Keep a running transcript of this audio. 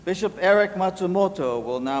Bishop Eric Matsumoto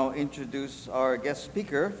will now introduce our guest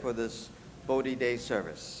speaker for this Bodhi Day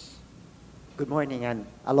service. Good morning and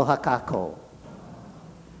aloha kako.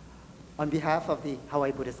 On behalf of the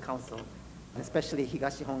Hawaii Buddhist Council, and especially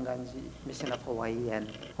Higashi Honganji Mission of Hawaii and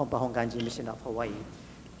Honpa Honganji Mission of Hawaii,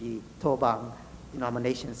 the Tobang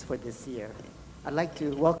denominations for this year, I'd like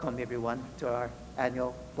to welcome everyone to our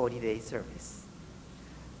annual Bodhi Day service.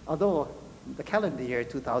 Although the calendar year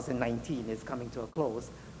 2019 is coming to a close,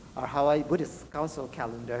 our Hawaii Buddhist Council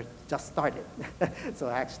calendar just started. So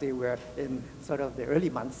actually we're in sort of the early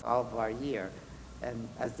months of our year. And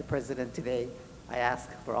as the president today, I ask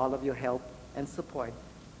for all of your help and support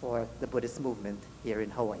for the Buddhist movement here in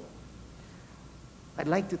Hawaii. I'd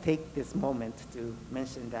like to take this moment to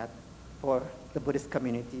mention that for the Buddhist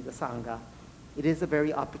community, the Sangha, it is a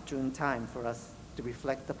very opportune time for us to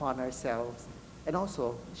reflect upon ourselves and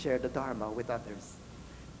also share the Dharma with others.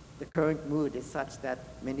 The current mood is such that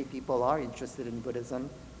many people are interested in Buddhism,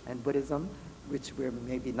 and Buddhism, which we're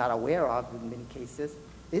maybe not aware of in many cases,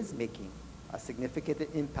 is making a significant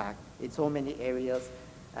impact in so many areas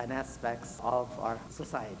and aspects of our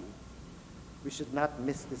society. We should not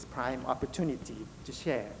miss this prime opportunity to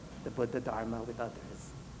share the Buddha Dharma with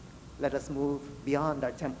others. Let us move beyond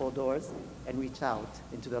our temple doors and reach out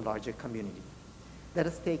into the larger community. Let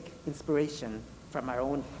us take inspiration from our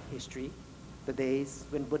own history, the days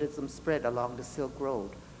when Buddhism spread along the Silk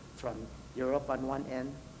Road from Europe on one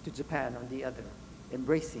end to Japan on the other,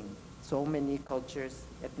 embracing so many cultures,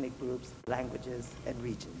 ethnic groups, languages, and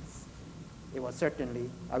regions. It was certainly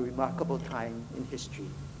a remarkable time in history,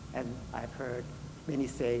 and I've heard many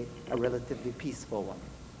say a relatively peaceful one.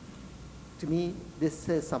 To me, this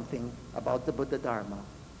says something about the Buddha Dharma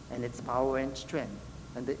and its power and strength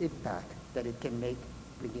and the impact that it can make,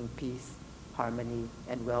 bringing peace, harmony,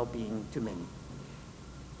 and well-being to many.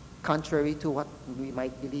 Contrary to what we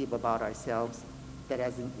might believe about ourselves, that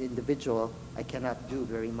as an individual, I cannot do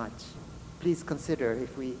very much. Please consider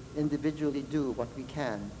if we individually do what we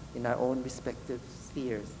can in our own respective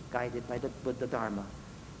spheres, guided by the Buddha Dharma,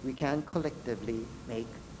 we can collectively make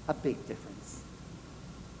a big difference.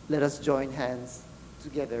 Let us join hands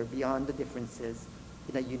together beyond the differences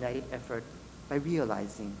in a united effort by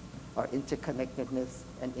realizing our interconnectedness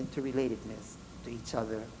and interrelatedness to each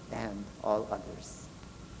other and all others.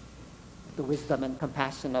 The wisdom and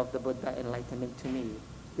compassion of the Buddha enlightenment to me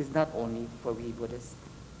is not only for we Buddhists,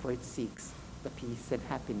 for it seeks the peace and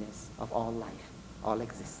happiness of all life, all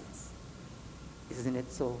existence. Isn't it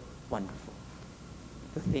so wonderful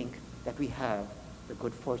to think that we have the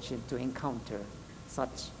good fortune to encounter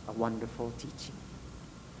such a wonderful teaching?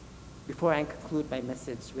 Before I conclude my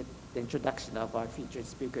message with the introduction of our featured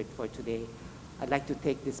speaker for today, I'd like to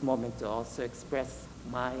take this moment to also express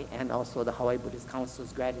my and also the Hawaii Buddhist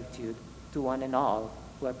Council's gratitude to one and all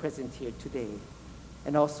who are present here today,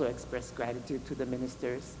 and also express gratitude to the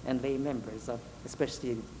ministers and lay members of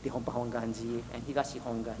especially the Honpa Honganji and Higashi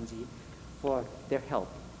Honganji for their help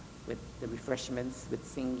with the refreshments, with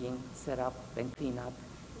singing, setup, and cleanup,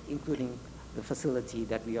 including the facility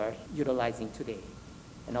that we are utilizing today.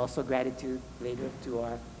 And also gratitude later to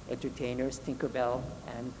our entertainers, Tinkerbell,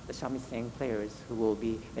 and the shamisen players who will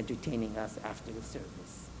be entertaining us after the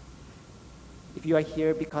service. If you are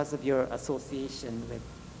here because of your association with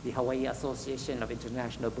the Hawaii Association of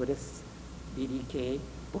International Buddhists, BDK,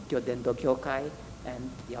 Bukkyo Dendo Kyokai, and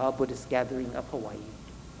the All Buddhist Gathering of Hawaii,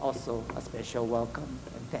 also a special welcome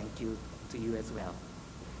and thank you to you as well.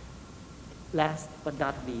 Last but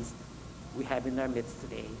not least, we have in our midst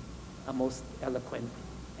today a most eloquent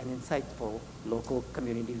and insightful local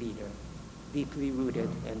community leader, deeply rooted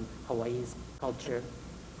in Hawaii's culture,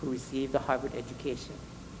 who received a Harvard education,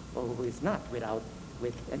 or who is not without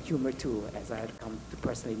wit and humor too, as I have come to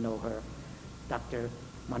personally know her, Dr.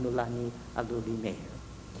 Manulani Aluli Meyer.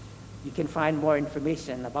 You can find more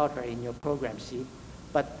information about her in your program sheet,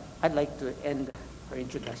 but I'd like to end her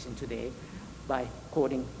introduction today by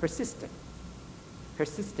quoting her sister. Her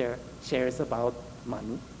sister shares about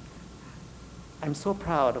Manu. I'm so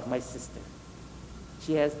proud of my sister.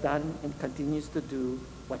 She has done and continues to do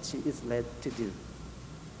what she is led to do.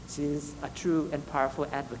 She is a true and powerful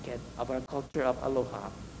advocate of our culture of aloha,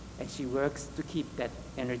 and she works to keep that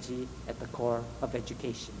energy at the core of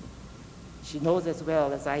education. She knows as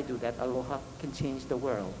well as I do that aloha can change the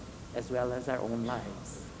world as well as our own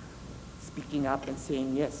lives. Speaking up and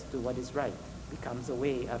saying yes to what is right becomes a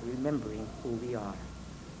way of remembering who we are.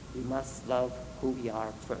 We must love who we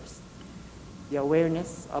are first. The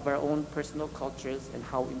awareness of our own personal cultures and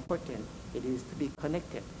how important it is to be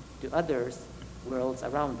connected to others' worlds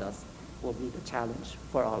around us will be the challenge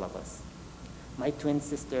for all of us. My twin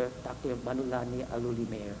sister, Dr. Manulani Aluli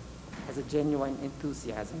Meyer, has a genuine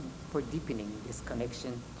enthusiasm for deepening this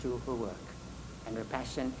connection through her work, and her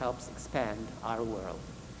passion helps expand our world.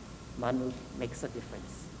 Manu makes a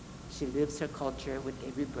difference. She lives her culture with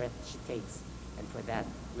every breath she takes, and for that,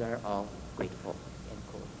 we are all grateful. End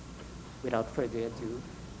quote. Without further ado,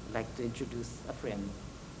 I'd like to introduce a friend,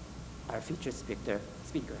 our featured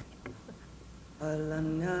speaker.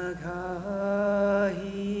 Alanagahi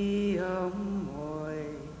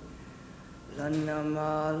amoy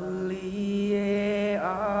lanamali e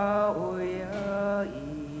aoya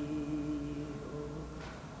iyo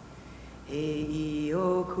he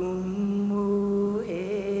iyo kumu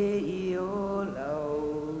he iyo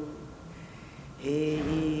lau he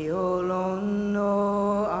iyo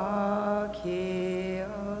lono ake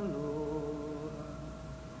aloha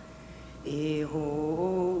e ho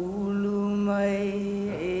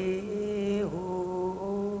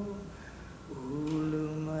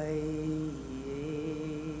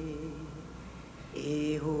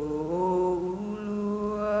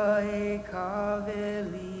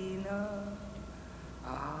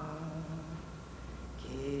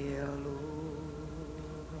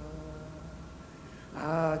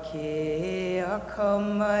Ake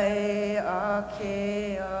akamai,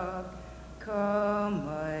 ake akamai,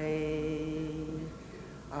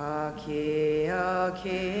 ake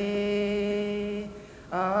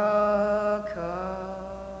akamai.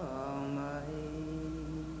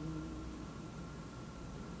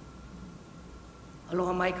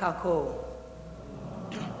 Aloha mai kako.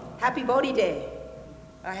 Happy Bodhi Day.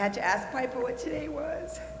 I had to ask Piper what today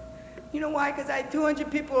was. You know why? Because I had 200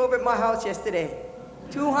 people over at my house yesterday.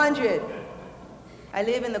 200. I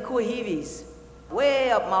live in the Kuahivis,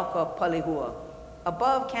 way up Mauka Palihua.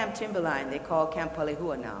 Above Camp Timberline, they call Camp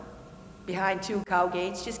Palihua now. Behind 2 cow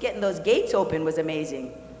gates, just getting those gates open was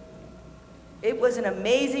amazing. It was an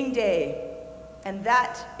amazing day, and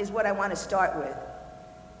that is what I want to start with.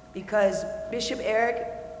 Because Bishop Eric,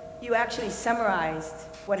 you actually summarized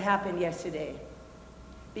what happened yesterday.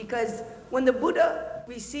 Because when the Buddha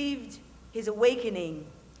received his awakening,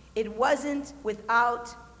 it wasn't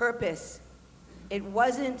without purpose. It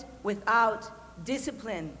wasn't without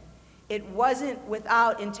discipline. It wasn't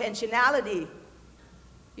without intentionality.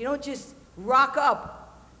 You don't just rock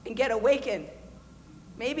up and get awakened.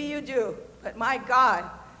 Maybe you do, but my God,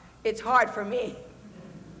 it's hard for me.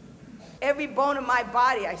 Every bone in my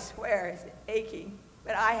body, I swear, is aching.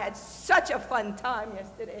 But I had such a fun time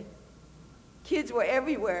yesterday. Kids were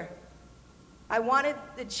everywhere. I wanted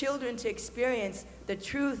the children to experience the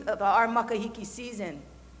truth of our makahiki season.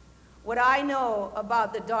 What I know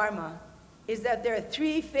about the Dharma is that there are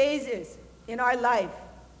 3 phases in our life: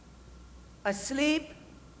 asleep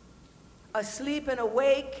and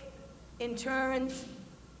awake in turns,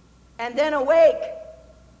 and then awake.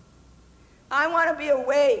 I want to be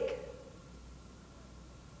awake.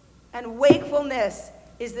 And wakefulness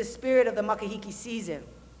is the spirit of the makahiki season.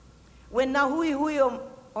 When Nahui Hui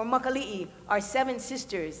or Makali'i, our 7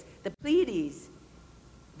 sisters, the Pleiades,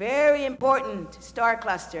 very important star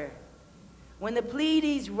cluster. When the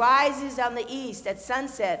Pleiades rises on the east at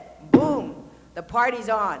sunset, boom, the party's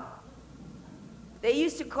on. They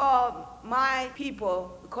used to call my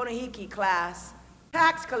people, the Konohiki class,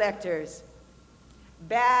 tax collectors.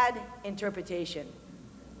 Bad interpretation.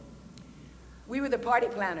 We were the party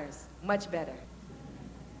planners, much better.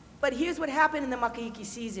 But here's what happened in the makahiki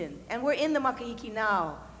season, and we're in the makahiki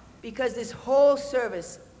now, because this whole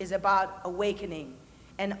service is about awakening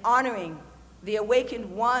and honoring the awakened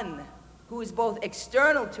one who is both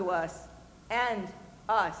external to us and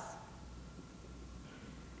us.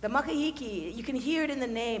 The makahiki, you can hear it in the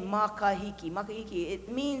name, makahiki. Makahiki, it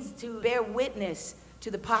means to bear witness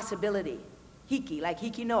to the possibility. Hiki, like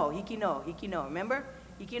hikino, remember?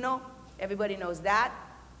 Hikino, everybody knows that.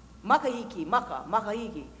 Makahiki,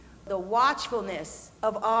 makahiki. The watchfulness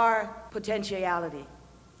of our potentiality.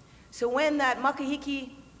 So when that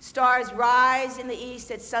makahiki stars rise in the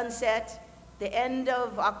east at sunset, the end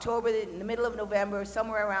of October, in the middle of November,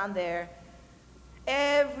 somewhere around there,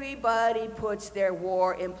 everybody puts their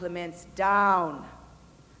war implements down.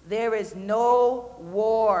 There is no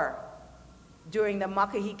war during the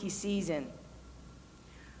makahiki season.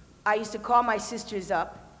 I used to call my sisters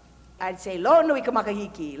up. I'd say, lo nui ka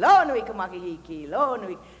makahiki, lo nui ka makahiki, lo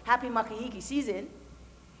nui, happy makahiki season.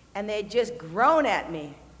 And they'd just groan at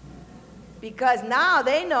me. Because now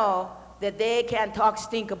they know that they can't talk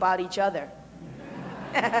stink about each other.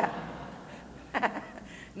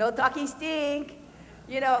 No talking stink.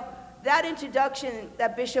 You know, that introduction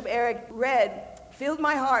that Bishop Eric read filled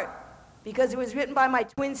my heart because it was written by my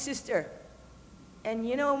twin sister. And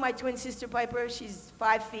you know my twin sister Piper, she's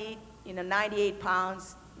 5 feet, 98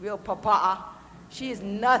 pounds, real papa. She is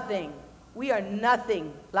nothing. We are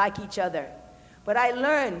nothing like each other. But I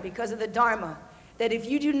learned because of the Dharma that if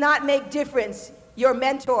you do not make difference, your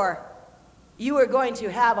mentor, you are going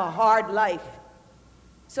to have a hard life.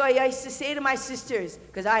 So I used to say to my sisters,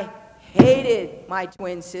 because I hated my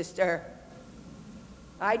twin sister.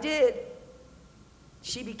 I did.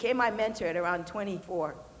 She became my mentor at around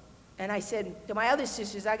 24. And I said to my other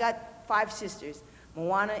sisters, I got 5 sisters,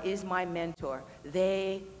 Moana is my mentor.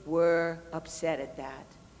 They were upset at that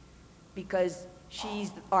because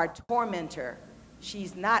she's our tormentor.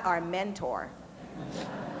 She's not our mentor.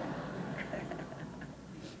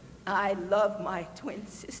 I love my twin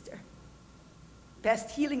sister.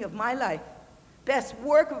 Best healing of my life, best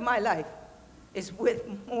work of my life is with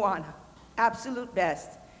Moana. Absolute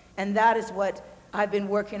best. And that is what I've been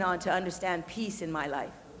working on to understand peace in my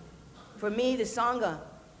life. For me, the Sangha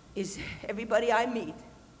is everybody I meet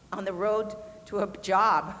on the road to a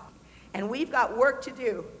job. And we've got work to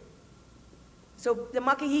do. So the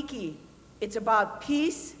Makahiki, it's about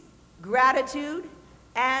peace, gratitude,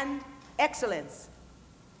 and excellence.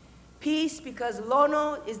 Peace because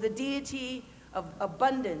Lono is the deity of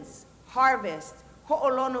abundance, harvest.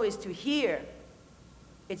 Ho'olono is to hear.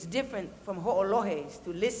 It's different from ho'olohe, is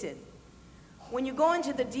to listen. When you go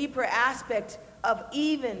into the deeper aspect of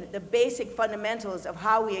even the basic fundamentals of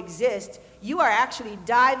how we exist, you are actually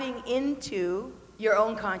diving into your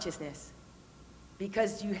own consciousness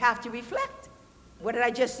because you have to reflect. What did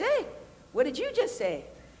I just say? What did you just say?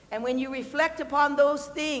 And when you reflect upon those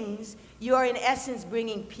things, you are in essence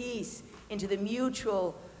bringing peace into the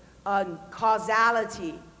mutual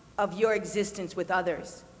causality of your existence with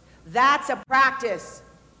others. That's a practice.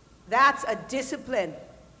 That's a discipline.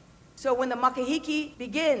 So when the Makahiki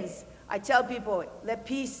begins, I tell people, let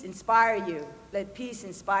peace inspire you. Let peace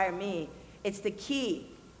inspire me. It's the key.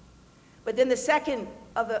 But then the second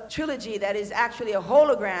of the trilogy that is actually a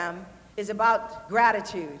hologram is about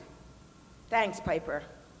gratitude. Thanks, Piper.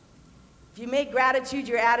 If you make gratitude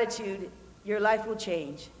your attitude, your life will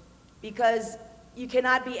change. Because you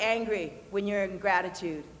cannot be angry when you're in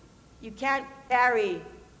gratitude. You can't carry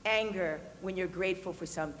anger when you're grateful for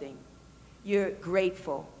something. You're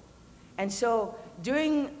grateful. And so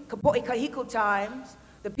during Kapo'i Kahiko times,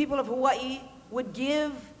 the people of Hawaii would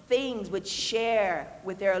give things, would share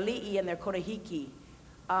with their ali'i and their konahiki.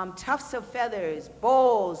 Tufts of feathers,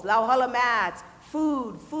 bowls, lauhala mats,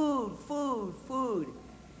 food.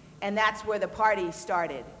 And that's where the party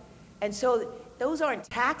started. And so those aren't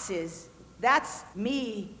taxes. That's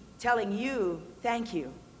me telling you, thank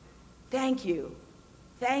you,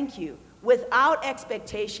 without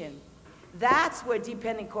expectation. That's where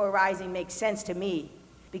dependent co-arising makes sense to me,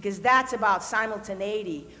 because that's about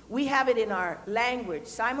simultaneity. We have it in our language,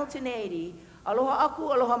 simultaneity, aloha aku,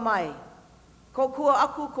 aloha mai, kokua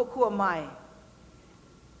aku, kokua mai.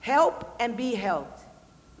 Help and be helped,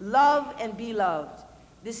 love and be loved.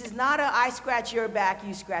 This is not a I scratch your back,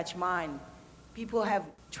 you scratch mine. People have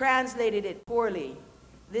translated it poorly.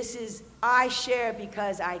 This is I share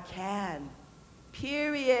because I can,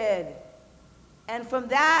 period. And from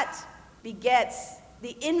that begets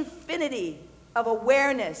the infinity of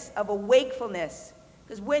awareness, of a wakefulness.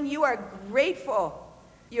 Because when you are grateful,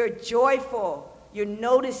 you're joyful, you're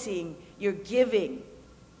noticing, you're giving.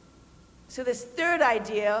 So this third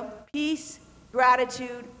idea, peace,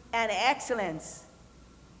 gratitude, and excellence.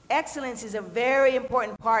 Excellence is a very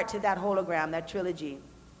important part to that hologram, that trilogy.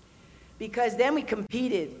 Because then we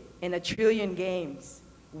competed in 1 trillion games.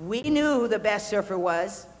 We knew who the best surfer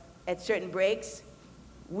was at certain breaks.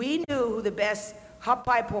 We knew who the best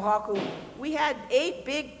hapai pohaku. We had 8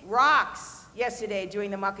 big rocks yesterday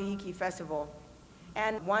during the Makahiki festival.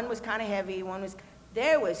 And one was kind of heavy,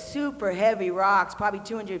 there was super heavy rocks, probably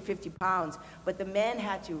 250 pounds, but the men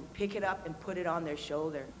had to pick it up and put it on their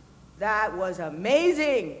shoulder. That was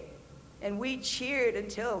amazing. And we cheered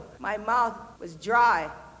until my mouth was dry.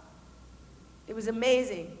 It was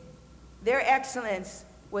amazing. Their excellence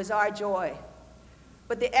was our joy.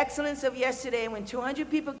 But the excellence of yesterday, when 200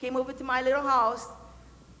 people came over to my little house,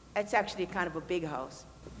 it's actually kind of a big house.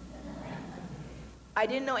 I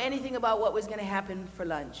didn't know anything about what was going to happen for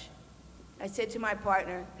lunch. I said to my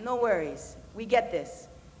partner, no worries, we get this.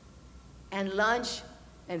 And lunch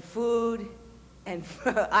and food and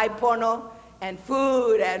aipono and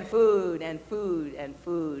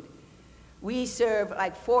food. We serve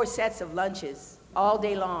like 4 sets of lunches all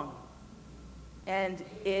day long. And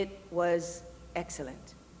it was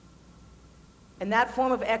excellent. And that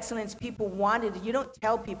form of excellence people wanted. You don't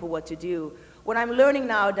tell people what to do. What I'm learning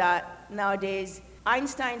nowadays,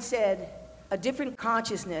 Einstein said, a different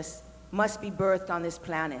consciousness must be birthed on this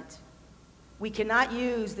planet. We cannot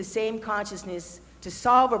use the same consciousness to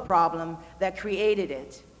solve a problem that created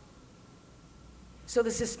it. So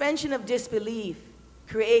the suspension of disbelief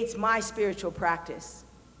creates my spiritual practice.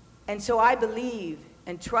 And so I believe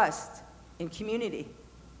and trust in community.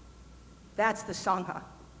 That's the Sangha.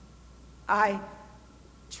 I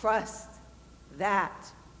trust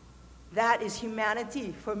that. That is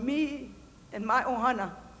humanity for me and my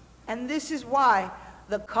ohana. And this is why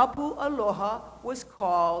the kapu aloha was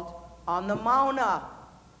called on the mauna.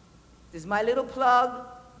 This is my little plug.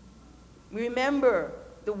 Remember,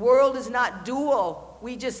 the world is not dual.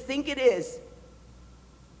 We just think it is.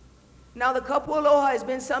 Now, the kapu aloha has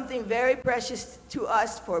been something very precious to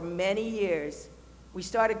us for many years. We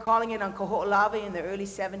started calling it on Koho'olawe in the early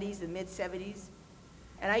 70s, the mid-70s.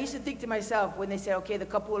 And I used to think to myself, when they said, okay, the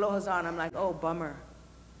kapu aloha's on, I'm like, oh, bummer.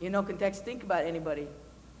 You know, context, think about anybody.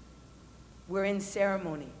 We're in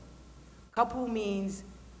ceremony. Kapu means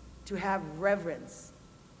to have reverence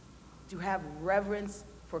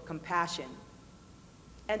for compassion.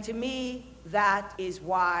 And to me, that is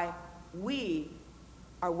why we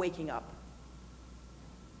are waking up.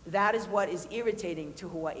 That is what is irritating to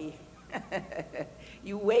Hawaii.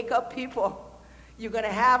 You wake up people, you're gonna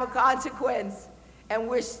have a consequence, and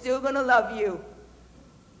we're still gonna love you.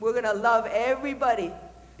 We're gonna love everybody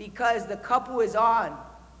because the kapu is on.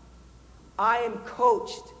 I am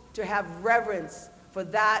coached to have reverence for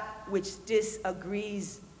that which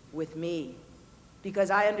disagrees with me,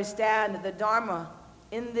 because I understand the Dharma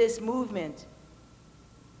in this movement,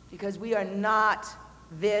 because we are not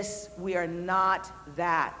this, we are not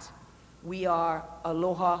that. We are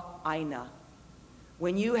aloha aina.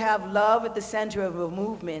 When you have love at the center of a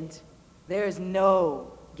movement, there is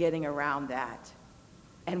no getting around that.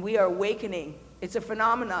 And we are awakening. It's a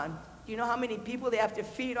phenomenon. Do you know how many people they have to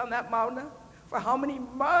feed on that mountain? For how many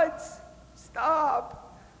months?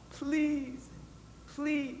 Stop. Please.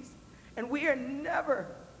 Please. And we are never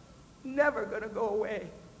going to go away.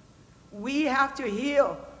 We have to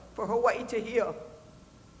heal for Hawaii to heal.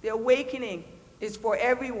 The awakening is for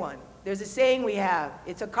everyone. There's a saying we have.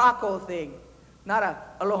 It's a kako thing, not a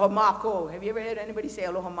aloha mako. Have you ever heard anybody say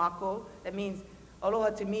aloha mako? That means aloha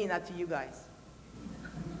to me, not to you guys.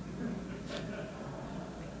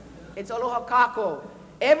 It's aloha kako.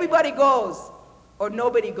 Everybody goes or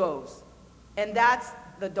nobody goes. And that's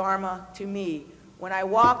the Dharma to me. When I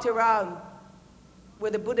walked around where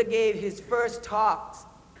the Buddha gave his first talks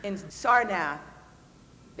in Sarnath,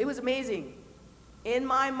 it was amazing. In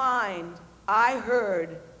my mind, I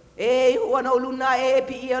heard, that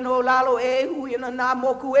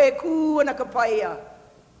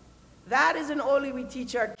is an oulu we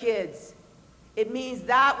teach our kids. It means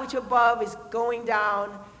that which above is going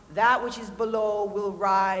down, that which is below will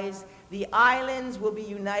rise, the islands will be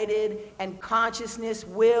united, and consciousness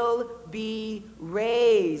will be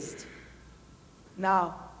raised.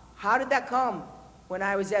 Now, how did that come? When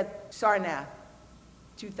I was at Sarnath,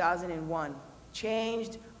 2001.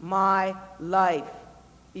 Changed my life,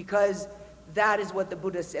 because that is what the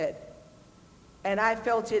Buddha said. And I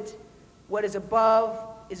felt it. What is above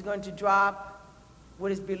is going to drop. What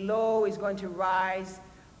is below is going to rise.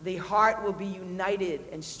 The heart will be united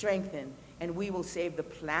and strengthened, and we will save the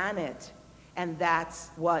planet. And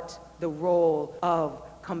that's what the role of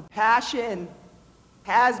compassion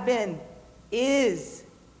has been, is,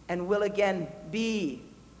 and will again be.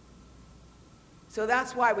 So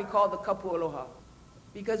that's why we call the kapu aloha.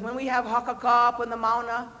 Because when we have hakaka up on the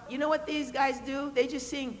mauna, you know what these guys do? They just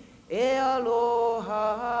sing, e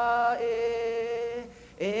aloha e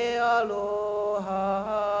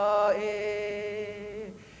aloha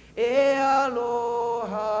e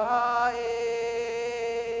aloha e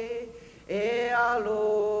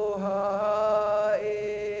aloha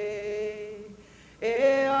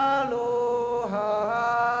e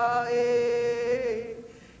aloha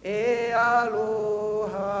e aloha.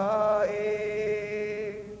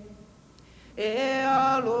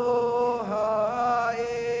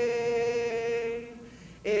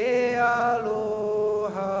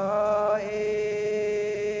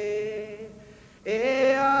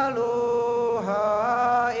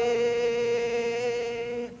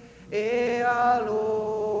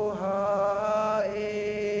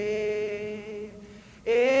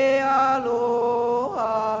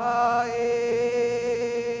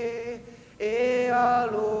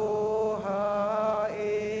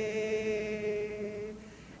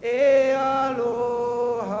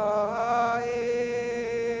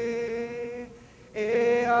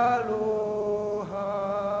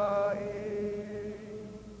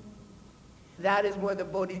 That is where the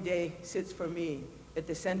Bodhi Day sits for me, at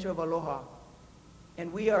the center of aloha.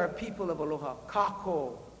 And we are a people of aloha,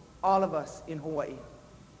 kako, all of us in Hawaii.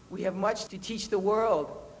 We have much to teach the world,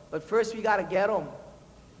 but first we got to get them.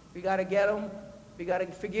 We got to get them. We got to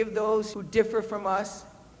forgive those who differ from us.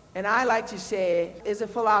 And I like to say, as a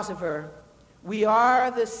philosopher, we are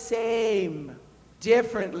the same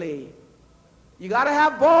differently. You got to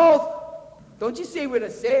have both. Don't you say we're the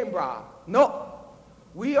same, brah. No.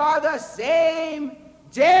 We are the same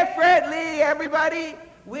differently, everybody.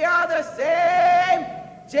 We are the same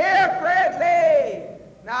differently.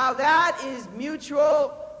 Now that is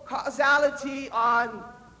mutual causality on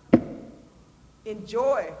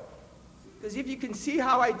enjoy. Because if you can see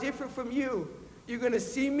how I differ from you, you're going to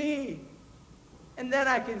see me. And then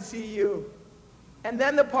I can see you. And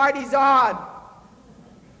then the party's on.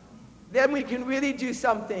 Then we can really do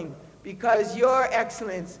something, because your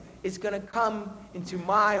excellence is going to come into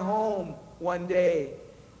my home one day.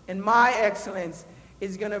 And my excellence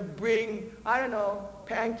is going to bring, I don't know,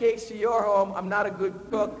 pancakes to your home. I'm not a good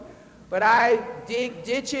cook, but I dig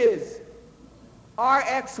ditches. Our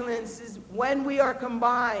excellence is, when we are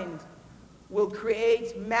combined, will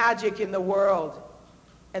create magic in the world.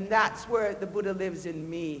 And that's where the Buddha lives in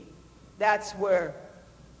me. That's where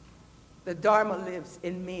the Dharma lives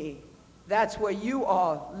in me. That's where you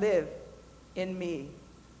all live in me.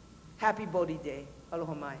 Happy Bodhi Day.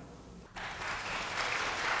 Aloha mai.